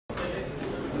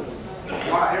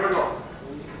All right, here we go.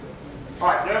 All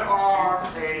right, there are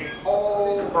a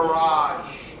whole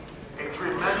barrage, a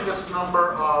tremendous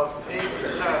number of ink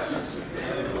tests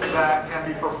that can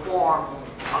be performed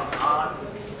on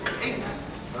ink.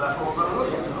 And that's what we're going to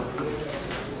look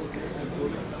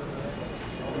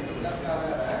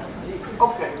at.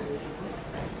 Okay.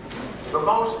 The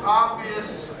most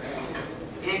obvious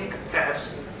ink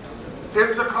test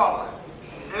is the color.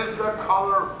 Is the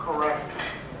color correct?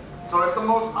 So it's the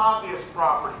most obvious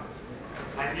property.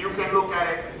 And you can look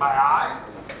at it by eye,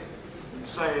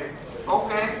 say,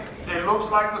 okay, it looks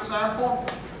like the sample,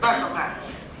 that's a match.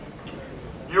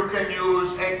 You can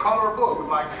use a color book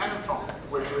like Pantone,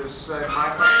 which is, in my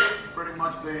country, pretty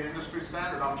much the industry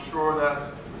standard. I'm sure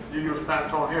that you use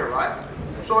Pantone here, right?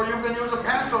 So you can use a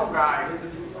Pantone guide,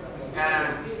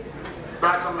 and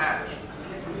that's a match.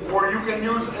 Or you can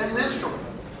use an instrument.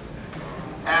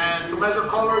 And to measure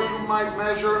color, you might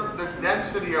measure the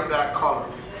density of that color,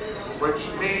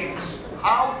 which means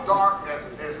how dark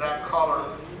is that color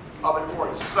of it for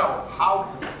itself?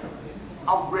 How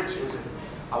rich is it?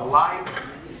 A light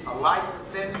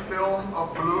thin film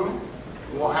of blue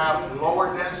will have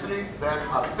lower density than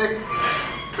a thick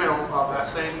film of that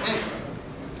same ink,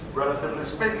 relatively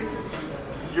speaking.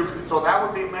 So that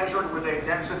would be measured with a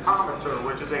densitometer,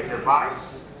 which is a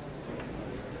device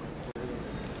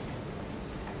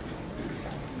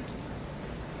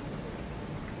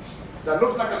that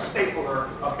looks like a stapler,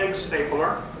 a big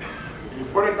stapler. You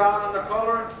put it down on the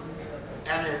color,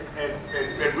 and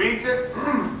it reads it,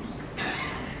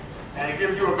 and it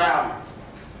gives you a value.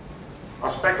 A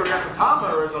spectral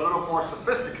densitometer is a little more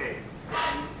sophisticated.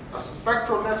 A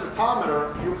spectral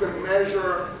densitometer you can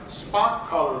measure spot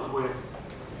colors with,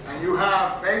 and you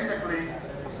have basically,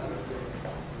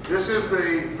 this is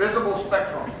the visible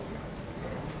spectrum.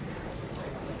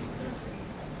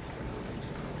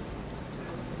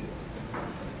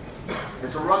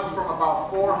 It runs from about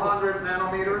 400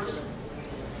 nanometers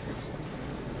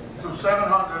to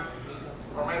 700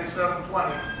 or maybe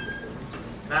 720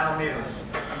 nanometers,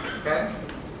 okay?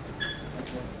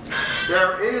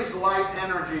 There is light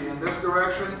energy in this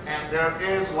direction, and there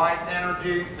is light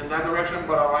energy in that direction,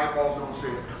 but our eyeballs don't see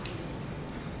it.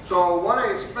 So what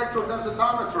a spectral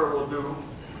densitometer will do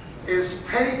is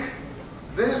take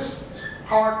this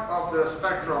part of the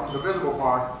spectrum, the visible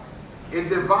part, it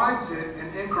divides it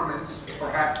in increments,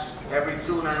 perhaps every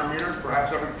 2 nanometers,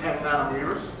 perhaps every 10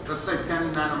 nanometers, let's say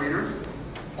 10 nanometers,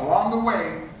 along the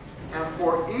way, and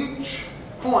for each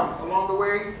point along the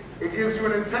way, it gives you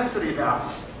an intensity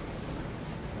value.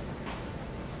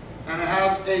 And it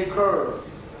has a curve.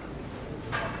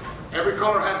 Every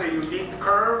color has a unique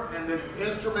curve, and the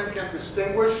instrument can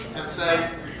distinguish and say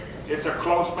it's a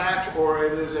close match or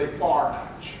it is a far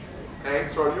match. Okay,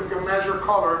 so you can measure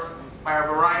color by a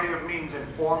variety of means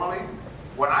informally.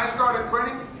 When I started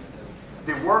printing,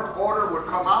 the work order would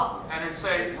come out and it'd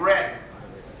say red.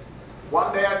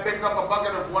 One day I'd pick up a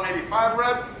bucket of 185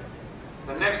 red,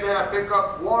 the next day I'd pick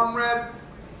up warm red,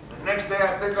 the next day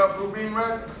I'd pick up blue beam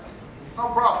red. No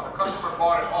problem, the customer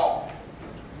bought it all.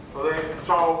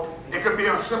 So it could be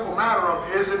a simple matter of,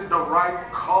 is it the right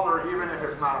color even if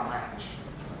it's not a match?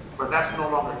 But that's no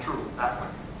longer true that way.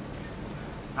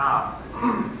 Now,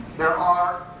 there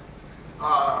are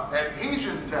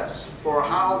adhesion tests for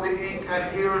how the ink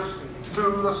adheres to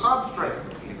the substrate.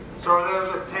 So there's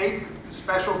a tape,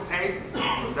 special tape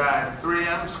that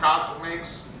 3M Scotch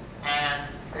makes, and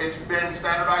it's been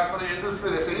standardized for the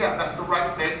industry. They say, yeah, that's the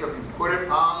right tape. If you put it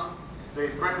on the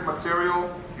printed material,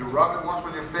 you rub it once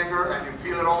with your finger and you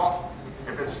peel it off.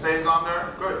 If it stays on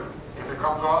there, good. If it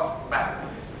comes off, bad.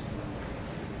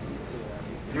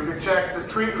 You can check the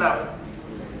treat level.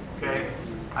 Okay,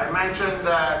 I mentioned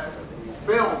that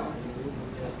film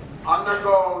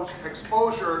undergoes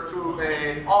exposure to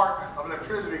an arc of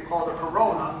electricity called a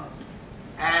corona,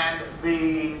 and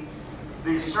the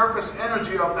surface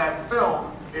energy of that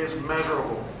film is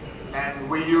measurable. And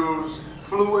we use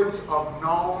fluids of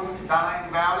known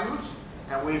dyeing values,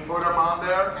 and we put them on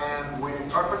there and we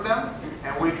interpret them,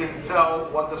 and we can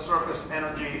tell what the surface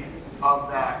energy of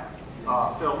that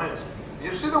film is.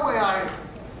 You see the way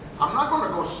I'm not going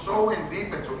to go so in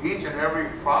deep into each and every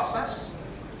process.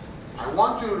 I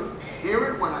want you to hear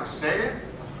it when I say it,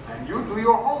 and you do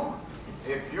your homework.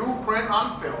 If you print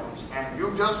on films and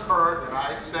you just heard that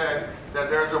I said that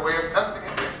there's a way of testing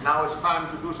it, now it's time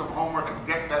to do some homework and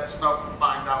get that stuff and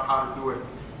find out how to do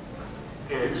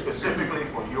it specifically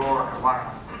for your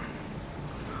environment.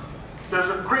 There's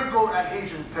a crinkle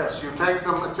adhesion test. You take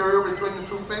the material between the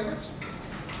 2 fingers,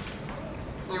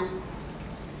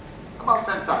 about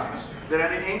 10 times. Did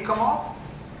any ink come off?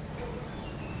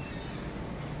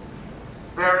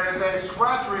 There is a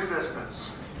scratch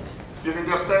resistance. You can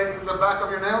just take the back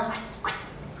of your nail.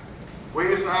 We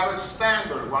used to have it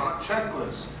standard on a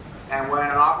checklist. And when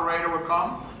an operator would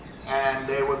come and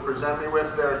they would present me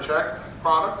with their checked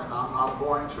product, and I'm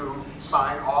going to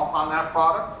sign off on that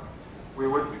product, we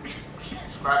would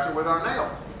scratch it with our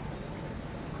nail.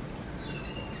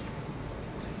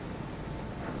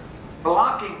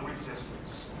 Blocking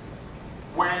resistance.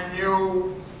 When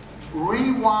you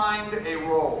rewind a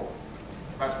roll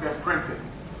that's been printed,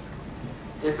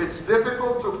 if it's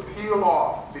difficult to peel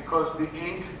off because the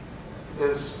ink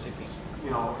is,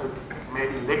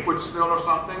 maybe liquid still or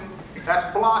something, that's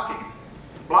blocking.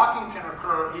 Blocking can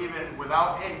occur even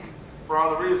without ink for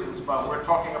other reasons, but we're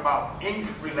talking about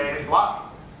ink-related blocking.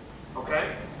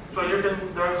 Okay? So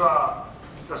there's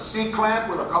a C-clamp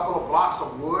with a couple of blocks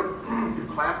of wood. You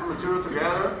clamp the material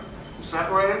together, you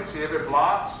separate it, see if it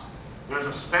blocks. There's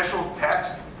a special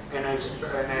test in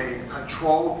a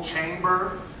controlled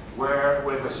chamber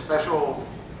with a special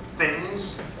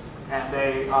things, and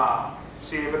they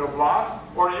see if it'll block.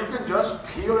 Or you can just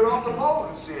peel it off the roll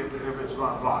and see if it's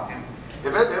going to block. And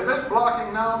if it's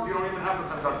blocking now, you don't even have to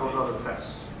conduct those other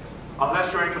tests,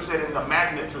 unless you're interested in the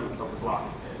magnitude of the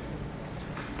blocking.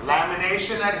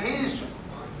 Lamination adhesion.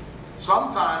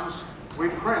 Sometimes we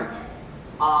print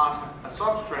on a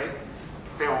substrate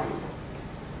film,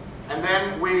 and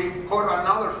then we put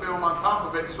another film on top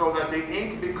of it so that the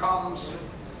ink becomes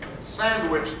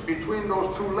sandwiched between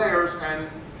those two layers and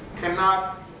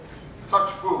cannot touch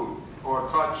food or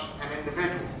touch an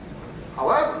individual.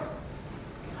 However,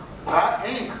 that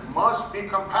ink must be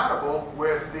compatible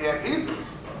with the adhesive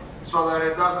so that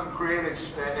it doesn't create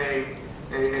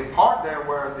a part there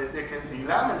where they can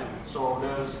delaminate. So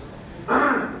there's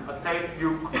a tape,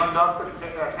 you conduct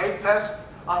a tape test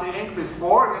on the ink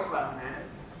before it gets laminated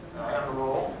on the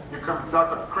roll. You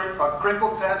conduct a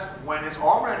crinkle test when it's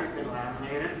already been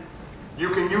laminated. You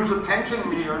can use a tension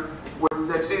meter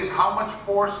that sees how much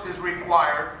force is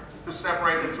required to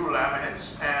separate the two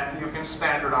laminates, and you can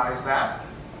standardize that.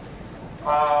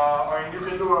 Or you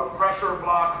can do a pressure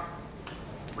block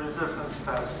resistance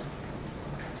test.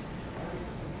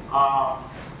 I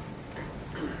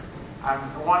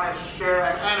want to share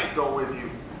an anecdote with you.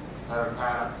 At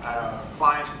a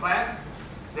client's plant,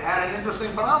 they had an interesting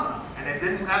phenomenon, and it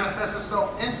didn't manifest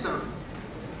itself instantly.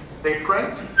 They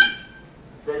print,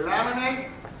 they laminate,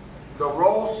 the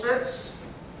roll sits.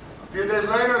 A few days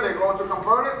later, they go to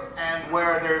convert it, and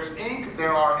where there's ink,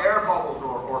 there are air bubbles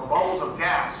or bubbles of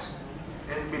gas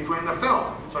in between the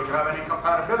film, so you have any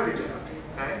compatibility there.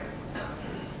 Okay?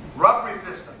 Rub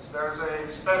resistance. There's a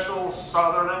special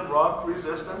southern rub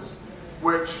resistance,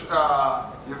 which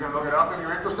you can look it up if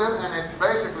you're interested, and it's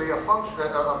basically a function,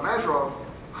 a measure of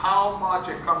how much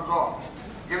it comes off.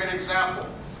 Give you an example.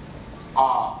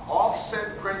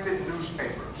 Offset printed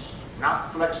newspapers,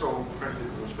 not flexo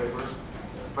printed newspapers,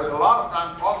 but a lot of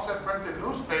times offset printed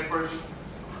newspapers,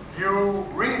 you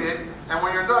read it, and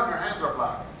when you're done, your hands are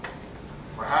black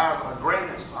or have a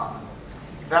grayness on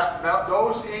them.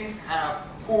 Those ink have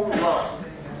pool rub.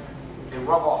 They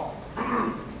rub off.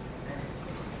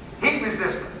 Heat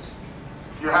resistance.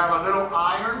 You have a little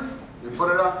iron, you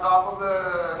put it on top of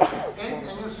the ink,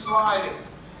 and you slide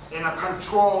it in a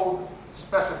controlled,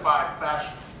 specified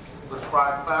fashion,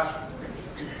 prescribed fashion.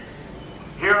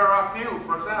 Here are a few,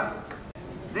 for example.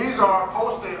 These are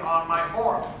posted on my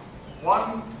forum.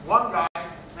 One guy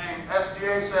named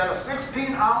SGA said a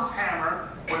 16-ounce hammer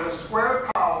with a square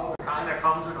towel, the kind that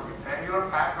comes in a rectangular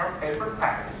paper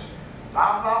package,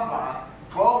 blah, blah, blah,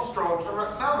 12 strokes.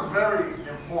 It sounds very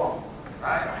informal,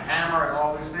 right? A hammer and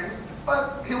all these things.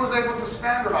 But he was able to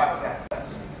standardize that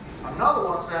test. Another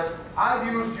one says,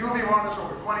 I've used UV varnish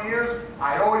over 20 years.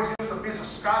 I always use a piece of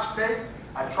Scotch tape.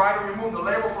 I try to remove the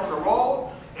label from the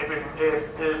roll.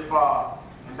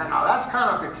 Now that's kind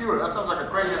of peculiar. That sounds like a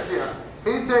crazy idea.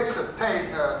 He takes a tape,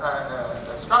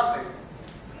 a Scotch tape.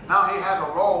 Now he has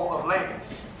a roll of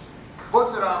labels.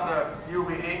 Puts it on the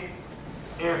UV ink.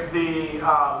 If the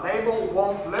label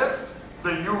won't lift,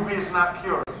 the UV is not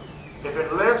cured. If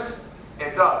it lifts,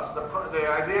 it does.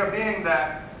 The idea being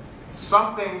that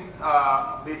something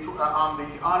on the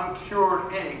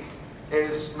uncured ink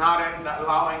is not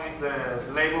allowing the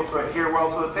label to adhere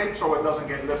well to the tape, so it doesn't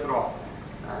get lifted off.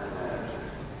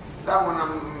 That one,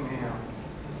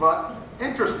 but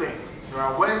interesting. There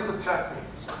are ways to check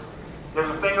things. There's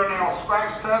a fingernail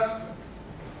scratch test,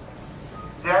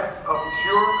 depth of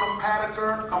cure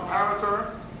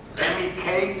comparator,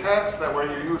 MEK test, that where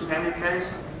you use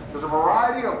MEKs. There's a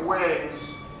variety of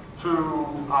ways to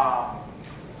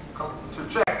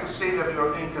check to see if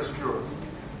your ink is cured.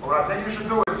 What I think you should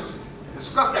do is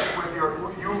discuss this with your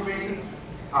UV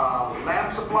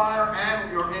end supplier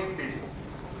and your ink people.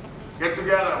 Get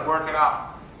together and work it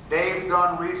out. They've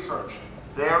done research.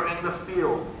 They're in the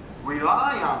field.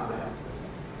 Rely on them.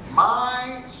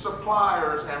 My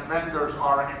suppliers and vendors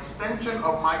are an extension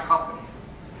of my company.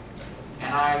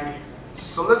 And I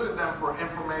solicit them for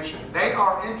information. They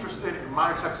are interested in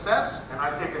my success, and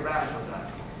I take advantage of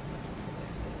that.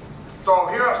 So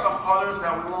here are some others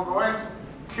that we won't go into.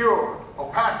 Cure,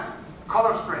 opacity,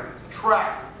 color strength,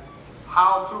 track,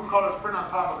 how two colors print on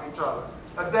top of each other.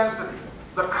 The density,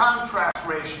 the contrast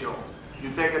ratio. You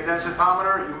take a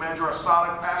densitometer, you measure a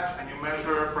solid patch, and you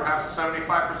measure perhaps a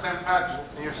 75% patch,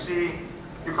 and you see,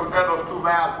 you compare those two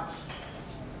values.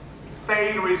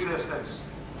 Fade resistance.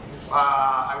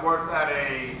 I worked at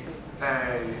a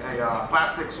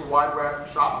plastics wide web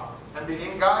shop, and the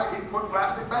ink guy, he put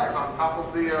plastic bags on top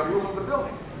of the roof of the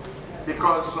building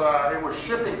because they were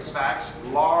shipping sacks,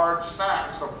 large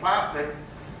sacks of plastic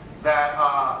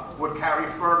that would carry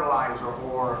fertilizer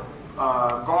or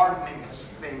gardening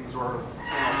things, or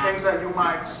things that you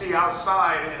might see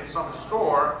outside in some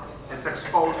store. It's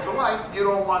exposed to light. You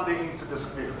don't want the ink to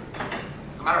disappear.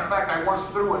 As a matter of fact, I once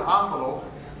threw an envelope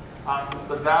on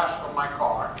the dash of my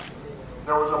car.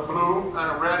 There was a blue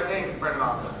and a red ink printed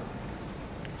on it.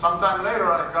 Sometime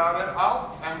later I got it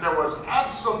out and there was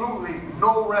absolutely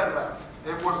no red left.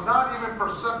 It was not even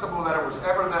perceptible that it was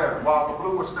ever there while the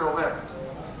blue was still there.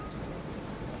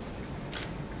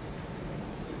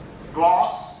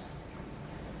 Gloss,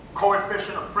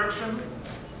 coefficient of friction,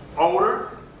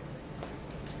 odor,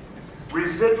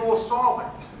 residual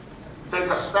solvent. Take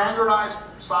a standardized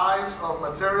size of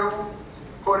material,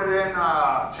 put it in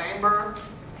a chamber,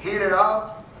 heat it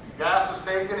up, gas is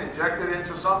taken, injected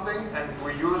into something, and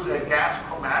we use a gas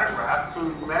chromatograph to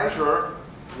measure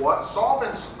what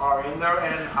solvents are in there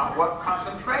and what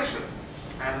concentration.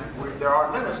 And there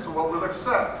are limits to what we'll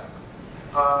accept.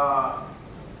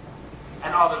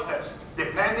 And other tests,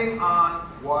 depending on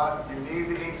what you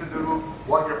need the ink to do,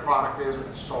 what your product is,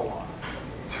 and so on.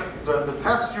 The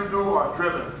tests you do are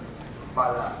driven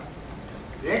by that.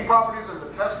 The ink properties and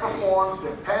the test performed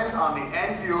depend on the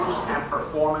end use and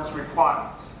performance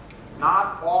requirements.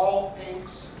 Not all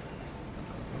inks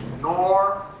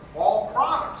nor all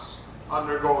products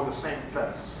undergo the same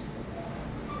tests.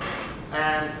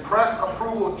 And press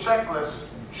approval checklists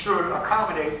should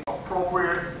accommodate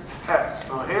appropriate tests.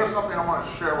 So here's something I want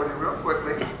to share with you real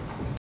quickly.